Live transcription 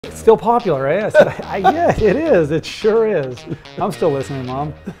It's still popular, eh? I said, yeah, it is. It sure is. I'm still listening,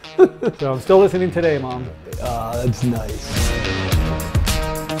 Mom. So I'm still listening today, Mom. That's nice.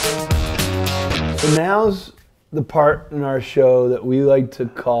 So now's the part in our show that we like to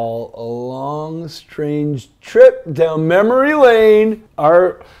call a long, strange trip down memory lane.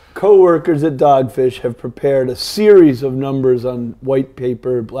 Our co-workers at Dogfish have prepared a series of numbers on white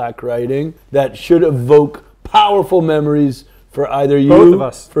paper, black writing, that should evoke powerful memories for either you, both of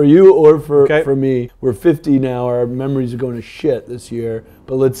us, for you, or for me. We're 50 now. Our memories are going to shit this year,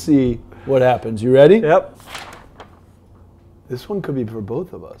 but let's see what happens. You ready? Yep. This one could be for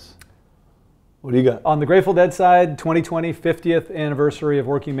both of us. What do you got? On the Grateful Dead side, 2020, 50th anniversary of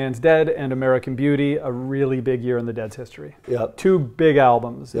Working Man's Dead and American Beauty, a really big year in the Dead's history. Yep. 2 big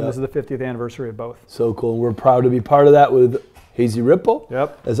albums, and Yep. this is the 50th anniversary of both. So cool. We're proud to be part of that with Hazy Ripple.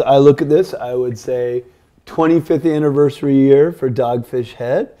 Yep. As I look at this, I would say 25th anniversary year for Dogfish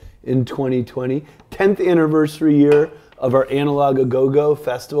Head in 2020. 10th anniversary year of our Analog A Go-Go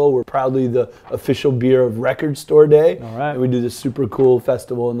Festival. We're proudly the official beer of Record Store Day. All right. And we do this super cool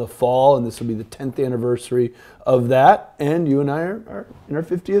festival in the fall, and this will be the 10th anniversary of that. And you and I are in our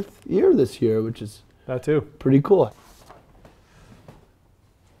 50th year this year, which is That too. pretty cool.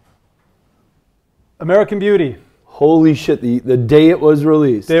 American Beauty. Holy shit, the day it was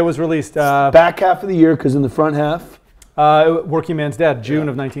released. Day it was released. Back half of the year, because in the front half. Working Man's Dead, June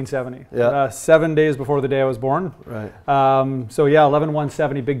of 1970. Yeah. 7 days before the day I was born. Right. So yeah,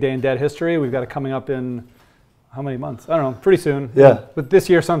 11/1/70, big day in Dead history. We've got it coming up in how many months? I don't know, pretty soon. Yeah. But this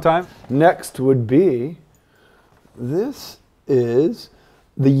year sometime. Next would be, this is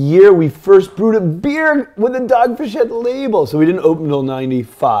the year we first brewed a beer with a Dogfish Head label. So we didn't open until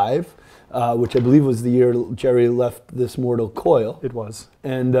 95. Which I believe was the year Jerry left this mortal coil. It was.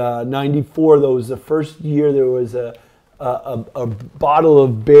 And 94, though, was the first year there was a bottle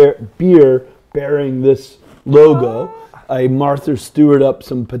of beer bearing this logo. I Martha Stewart up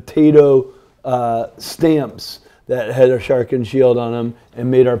some potato stamps that had a shark and shield on them and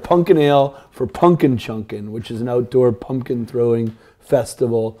made our pumpkin ale for Pumpkin Chunkin', which is an outdoor pumpkin throwing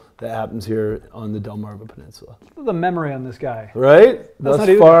festival that happens here on the Delmarva Peninsula. The memory on this guy. Right? Thus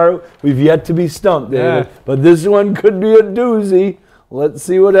far, we've yet to be stumped, David. Yeah. But this one could be a doozy. Let's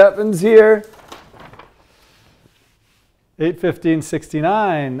see what happens here.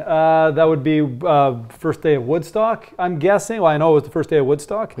 8/15/69. That would be first day of Woodstock, I'm guessing. Well, I know it was the first day of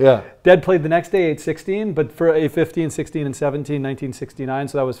Woodstock. Yeah. Dead played the next day, 8/16, but for 8/15, 16, and 17, 1969.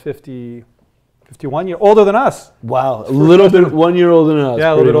 So that was 51 years older than us. Wow, a little bit, 1 year older than us.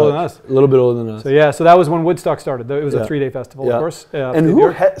 Yeah, a little bit older than us. A little bit older than us. So yeah, so that was when Woodstock started. It was a 3-day festival, of course. And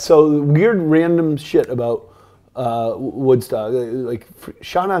who? So weird, random shit about Woodstock. Like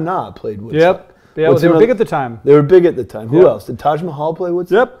Sha Na Na played Woodstock. Yep. Yeah, they were big at the time. They were big at the time. Who else? Did Taj Mahal play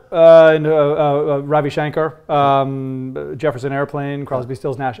Woodstock? Yep. And Ravi Shankar, Jefferson Airplane, Crosby,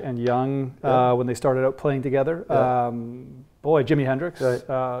 Stills, Nash and Young when they started out playing together. Yeah. Boy, Jimi Hendrix. Right.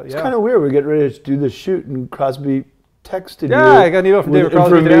 It's kind of weird. We're getting ready to do the shoot, and Crosby texted you. I got an email from David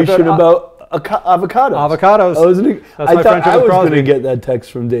Crosby information about avocados. Avocados. I thought I was going to get that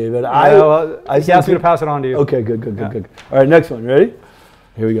text from David. He asked me to pass it on to you. Okay, good. All right, next one. Ready?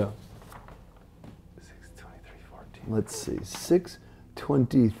 Here we go. 6/23/14. Let's see.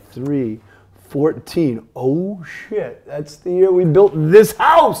 6/23/14. Oh shit! That's the year we built this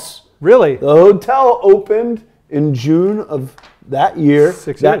house. Really? The hotel opened in June of that year.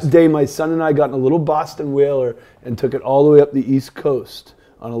 6 that years. day, my son and I got in a little Boston whaler and took it all the way up the East Coast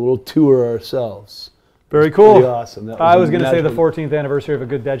on a little tour ourselves. Very cool. Pretty awesome. I was going to say the 14th anniversary of a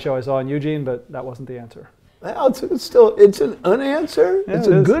good Dead show I saw in Eugene, but that wasn't the answer. Well, it's an unanswer. Yeah, it's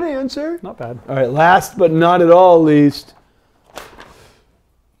it a is. good answer. Not bad. All right, last but not at all least.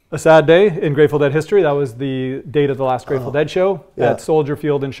 A sad day in Grateful Dead history. That was the date of the last Grateful Dead show at Soldier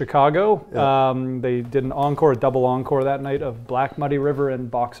Field in Chicago. Yeah. They did an encore, a double encore that night of Black Muddy River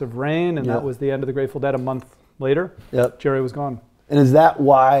and Box of Rain, and that was the end of the Grateful Dead a month later. Yep. Jerry was gone. And is that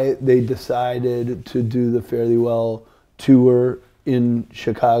why they decided to do the Fairly Well tour in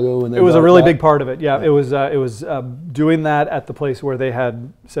Chicago? When they It was a bought really that? big part of it. Yeah, it was doing that at the place where they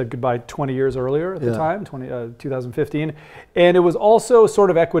had said goodbye 20 years earlier at the time, 2015. And it was also sort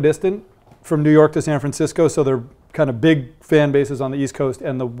of equidistant from New York to San Francisco, so they're kind of big fan bases on the East Coast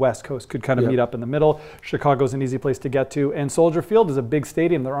and the West Coast could kind of meet up in the middle. Chicago's an easy place to get to. And Soldier Field is a big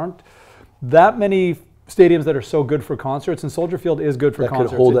stadium. There aren't that many stadiums that are so good for concerts, and Soldier Field is good for concerts.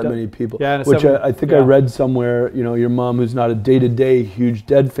 Could hold that many people. Yeah, which I think I read somewhere, you know, your mom, who's not a day-to-day huge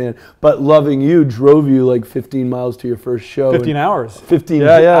Dead fan, but loving you, drove you like 15 miles to your first show. 15 hours. 15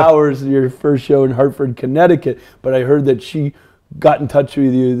 hours to your first show in Hartford, Connecticut. But I heard that she got in touch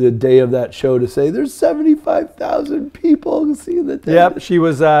with you the day of that show to say there's 75,000 people seeing the tape. Yep, she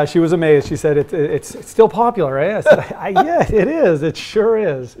was amazed. She said it's still popular, right? I said, yeah, it is. It sure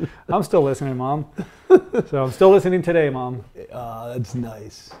is. I'm still listening, Mom. So I'm still listening today, Mom. That's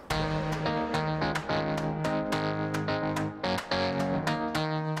nice.